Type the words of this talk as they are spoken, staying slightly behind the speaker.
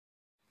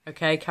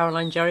Okay,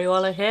 Caroline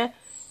Jerrywalla here,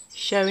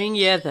 showing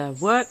you the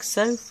work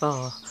so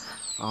far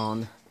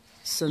on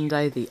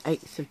Sunday the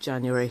 8th of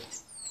January.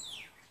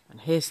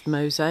 And here's the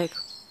mosaic,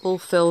 all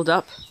filled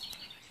up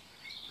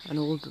and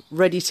all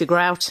ready to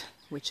grout,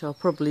 which I'll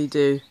probably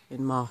do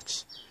in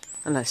March,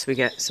 unless we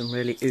get some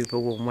really uber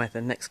warm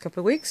weather next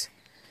couple of weeks.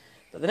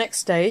 But the next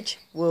stage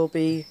will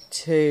be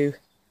to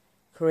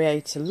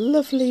create a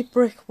lovely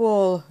brick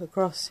wall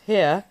across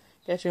here,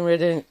 getting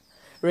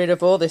rid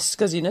of all this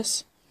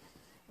scuzziness.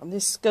 And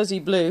this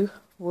scuzzy blue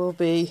will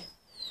be,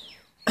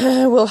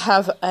 will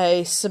have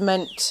a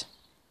cement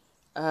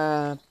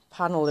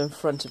panel in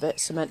front of it,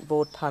 cement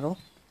board panel,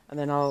 and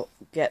then I'll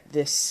get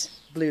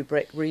this blue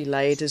brick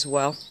relaid as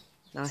well,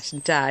 nice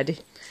and tidy.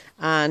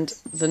 And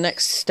the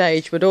next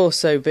stage would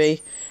also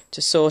be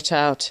to sort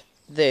out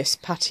this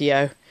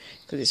patio,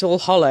 because it's all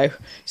hollow,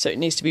 so it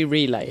needs to be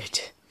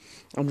relaid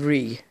and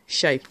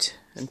reshaped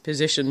and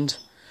positioned.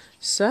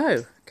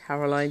 So,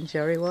 Caroline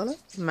Jerrywalla,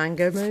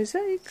 Mango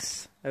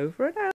Mosaics, over and out.